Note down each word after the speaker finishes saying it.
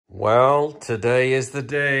Well, today is the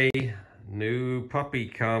day. New puppy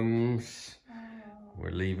comes.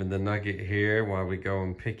 We're leaving the Nugget here while we go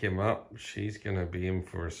and pick him up. She's gonna be in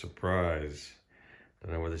for a surprise.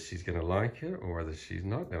 Don't know whether she's gonna like it or whether she's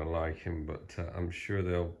not gonna like him, but I'm sure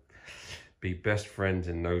they'll be best friends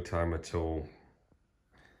in no time at all.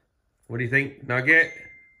 What do you think, Nugget?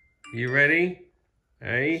 You ready?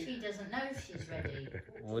 Hey? She doesn't know if she's ready.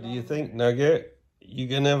 What do you think, Nugget? You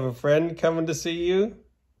gonna have a friend coming to see you?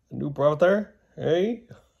 A new brother? Hey?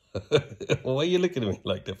 Why are you looking at me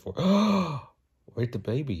like that for? Where's the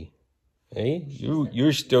baby? Hey?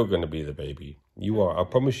 You're still gonna be the baby. You are. I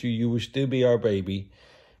promise you, you will still be our baby.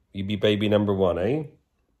 You be baby number one, eh?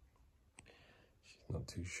 She's not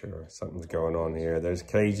too sure. Something's going on here. There's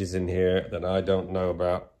cages in here that I don't know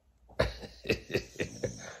about.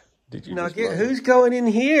 Did you Nugget, who's going in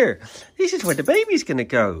here? This is where the baby's gonna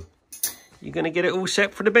go. You gonna get it all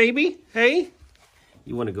set for the baby? Hey?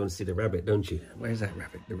 You want to go and see the rabbit, don't you? Where's that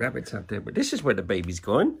rabbit? The rabbit's up there, but this is where the baby's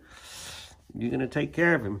going. You're gonna take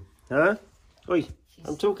care of him, huh? Oi,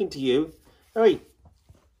 I'm talking to you. Oi,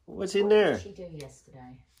 what's in there? What did she do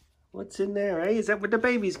yesterday? What's in there, eh? Is that where the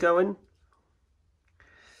baby's going?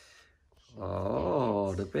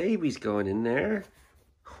 Oh, the baby's going in there.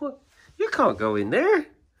 What? You can't go in there.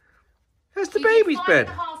 That's the baby's bed.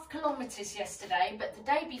 5.5 kilometres yesterday, but the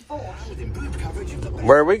day before she did.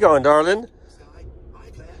 Where are we going, darling?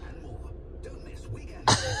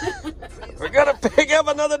 We're gonna pick up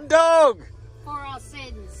another dog. For our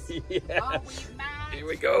sins. Yes. Are we mad? Here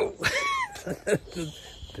we go.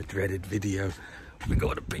 The dreaded video. We're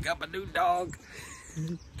going to pick up a new dog.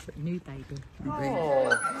 New baby.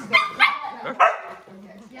 Oh.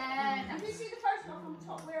 Yeah. Have you seen the first one from the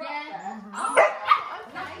top? We're yeah. Oh,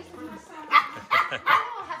 okay.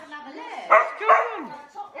 Have another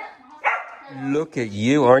look. Look at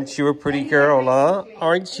you. Aren't you a pretty girl, huh?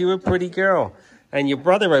 Aren't you a pretty girl? And your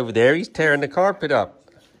brother over there, he's tearing the carpet up.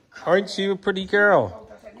 Aren't you a pretty girl?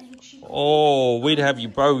 Oh, we'd have you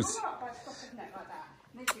both.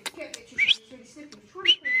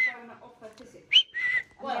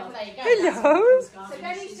 Well, there you go. Hello.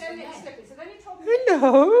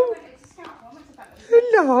 Hello.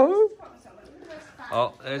 Hello.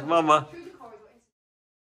 Oh, there's Mama.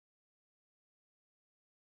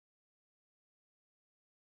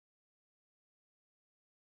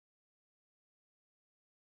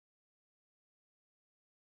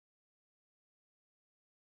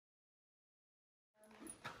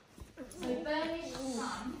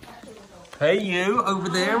 Hey you, over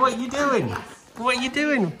there, what are you doing? What are you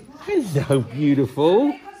doing? Hello,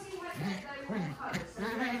 beautiful.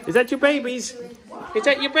 Is that your babies? Is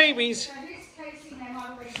that your babies?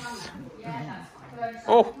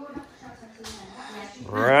 Oh,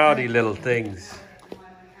 rowdy little things.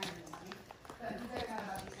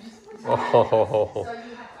 Oh,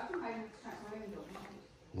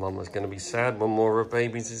 Mama's gonna be sad when more of her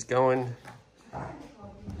babies is going. What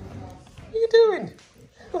are you doing?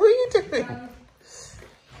 What are you doing?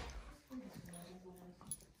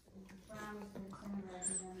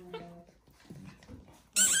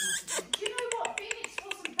 Do you know what? Phoenix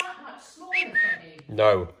wasn't that much smaller than you.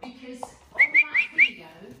 No. Because on that video,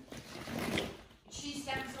 she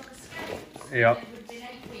stands on the scales. Yeah. It would have been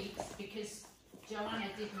 8 weeks because Joanna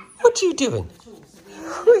didn't. What are you doing?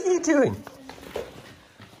 What are you doing?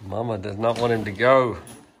 Mama does not want him to go.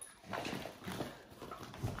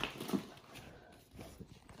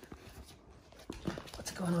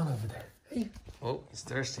 What's going on over there? Hey. Oh, he's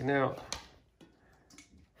thirsty now.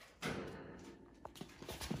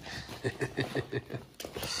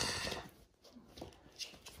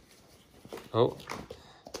 Oh.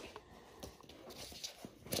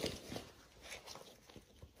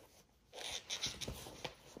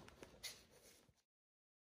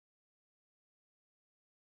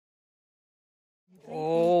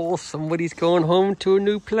 Oh, somebody's going home to a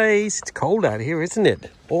new place. It's cold out here, isn't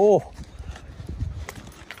it? Oh.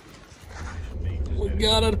 We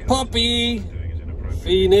got a puppy.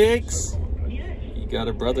 Phoenix. You got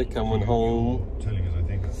a brother coming home.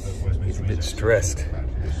 He's a bit stressed. I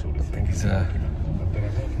think he's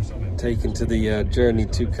taken to the journey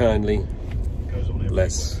too kindly.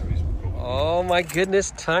 Bless. Oh my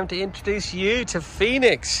goodness, time to introduce you to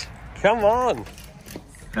Phoenix. Come on.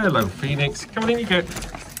 Hello, Phoenix. Come on in, you go.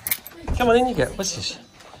 Come on in, you go. What's this?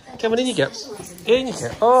 Come on in, you go. In you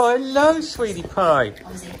go. Oh, hello, sweetie pie.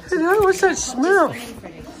 Hello, what's that smell?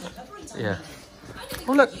 Yeah.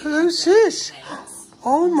 Oh, look, who's this?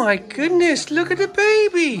 Oh my goodness, look at the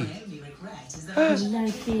baby. Hello,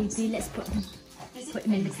 baby. Let's put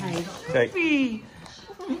him in the cage. Okay.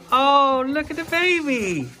 Oh, look at the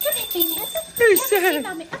baby. Who's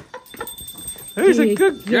that? Who's a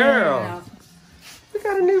good girl? We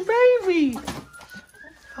got a new baby.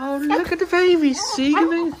 Oh, look at the baby. See the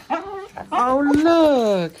baby? Oh,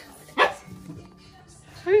 look.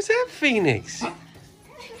 Who's that, Phoenix?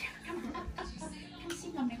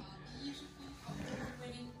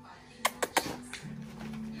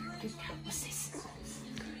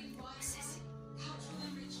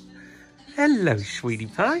 Hello, sweetie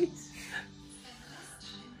pie.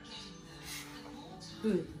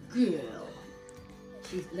 Good girl.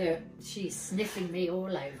 She's sniffing me all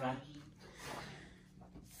over.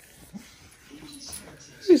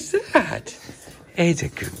 Who's that? He's a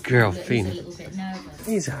good girl, Phoenix. He's a little bit nervous.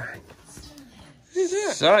 He's alright.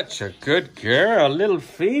 Such a good girl, little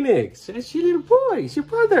Phoenix. That's your little boy. He's your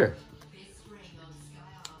brother.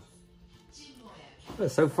 Well,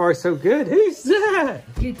 so far, so good. Who's that?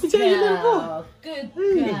 Good Is that your little boy? girl. Good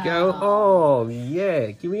There girl. you go. Oh,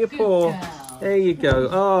 yeah. Give me a paw. girl. There you go.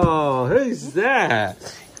 Oh, who's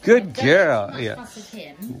that? Good girl. Yeah. Fuss with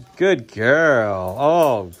him. Good girl.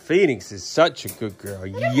 Oh, Phoenix is such a good girl.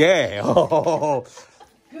 Yeah. Oh.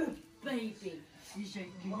 Good baby.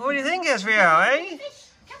 What do you think, Asriel, eh? Fish.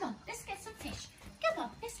 Come on, let's get some fish. Come on,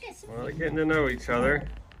 let's get some Well, fish. they're getting to know each other.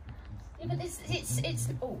 Yeah, but it's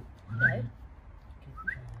oh, hello.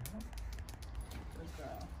 Good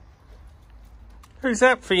girl. Who's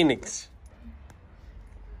that, Phoenix?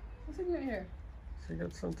 What's in your ear? He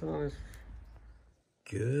got something on his...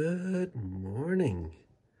 Good morning.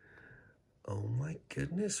 Oh my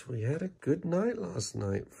goodness, we had a good night last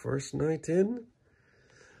night. First night in.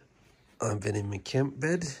 I've been in my camp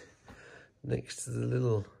bed next to the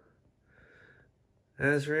little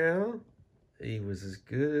Asriel. He was as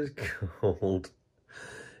good as gold.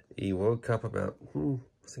 He woke up about, I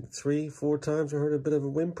think 3-4 times. I heard a bit of a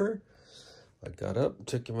whimper. I got up,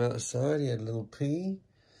 took him outside. He had a little pee.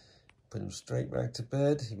 Put him straight back to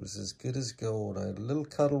bed. He was as good as gold. I had a little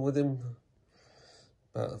cuddle with him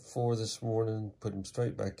about 4 this morning. Put him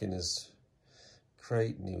straight back in his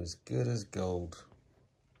crate, and he was good as gold.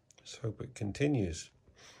 Just hope it continues.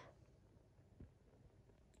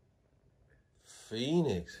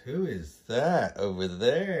 Phoenix, who is that over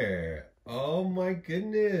there? Oh my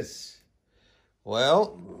goodness.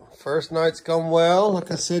 Well, first night's gone well.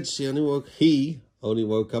 Like I said, he only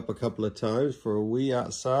woke up a couple of times for a wee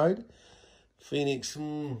outside. Phoenix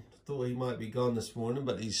thought he might be gone this morning,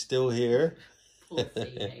 but he's still here. Poor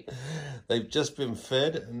Phoenix. They've just been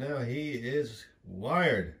fed, and now he is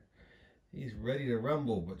wired. He's ready to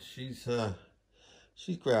rumble, but she's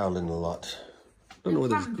growling a lot. I don't know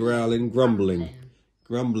whether it's growling, grumbling.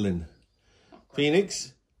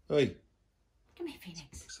 Phoenix, oi. Come here,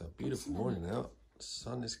 Phoenix. It's a beautiful morning out. The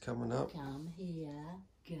sun is coming up. Come here.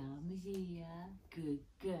 Good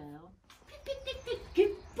girl.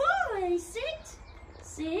 Good boy. Sit.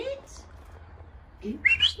 Good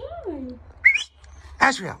boy.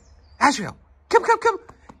 Asriel, come on.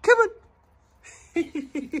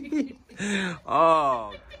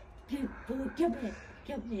 Oh. Good boy.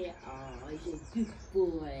 Come here. Oh, he's a good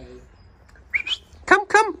boy. Come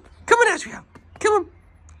on, Asriel. Come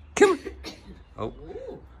on. Oh,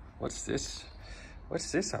 what's this?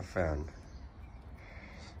 What's this I found?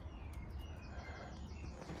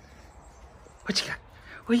 What you got?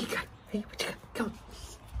 What you got? Hey, what you got? Come on.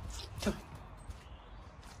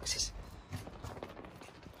 What's this?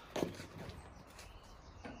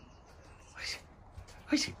 What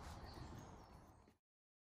is it?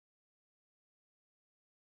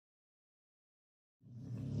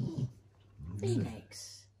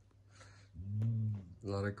 Phoenix. A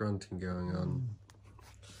lot of grunting going on.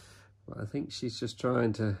 But I think she's just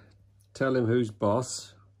trying to tell him who's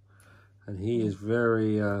boss. And he is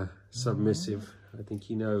very submissive. I think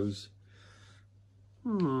he knows.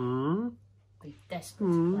 He's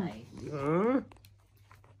desperate to play.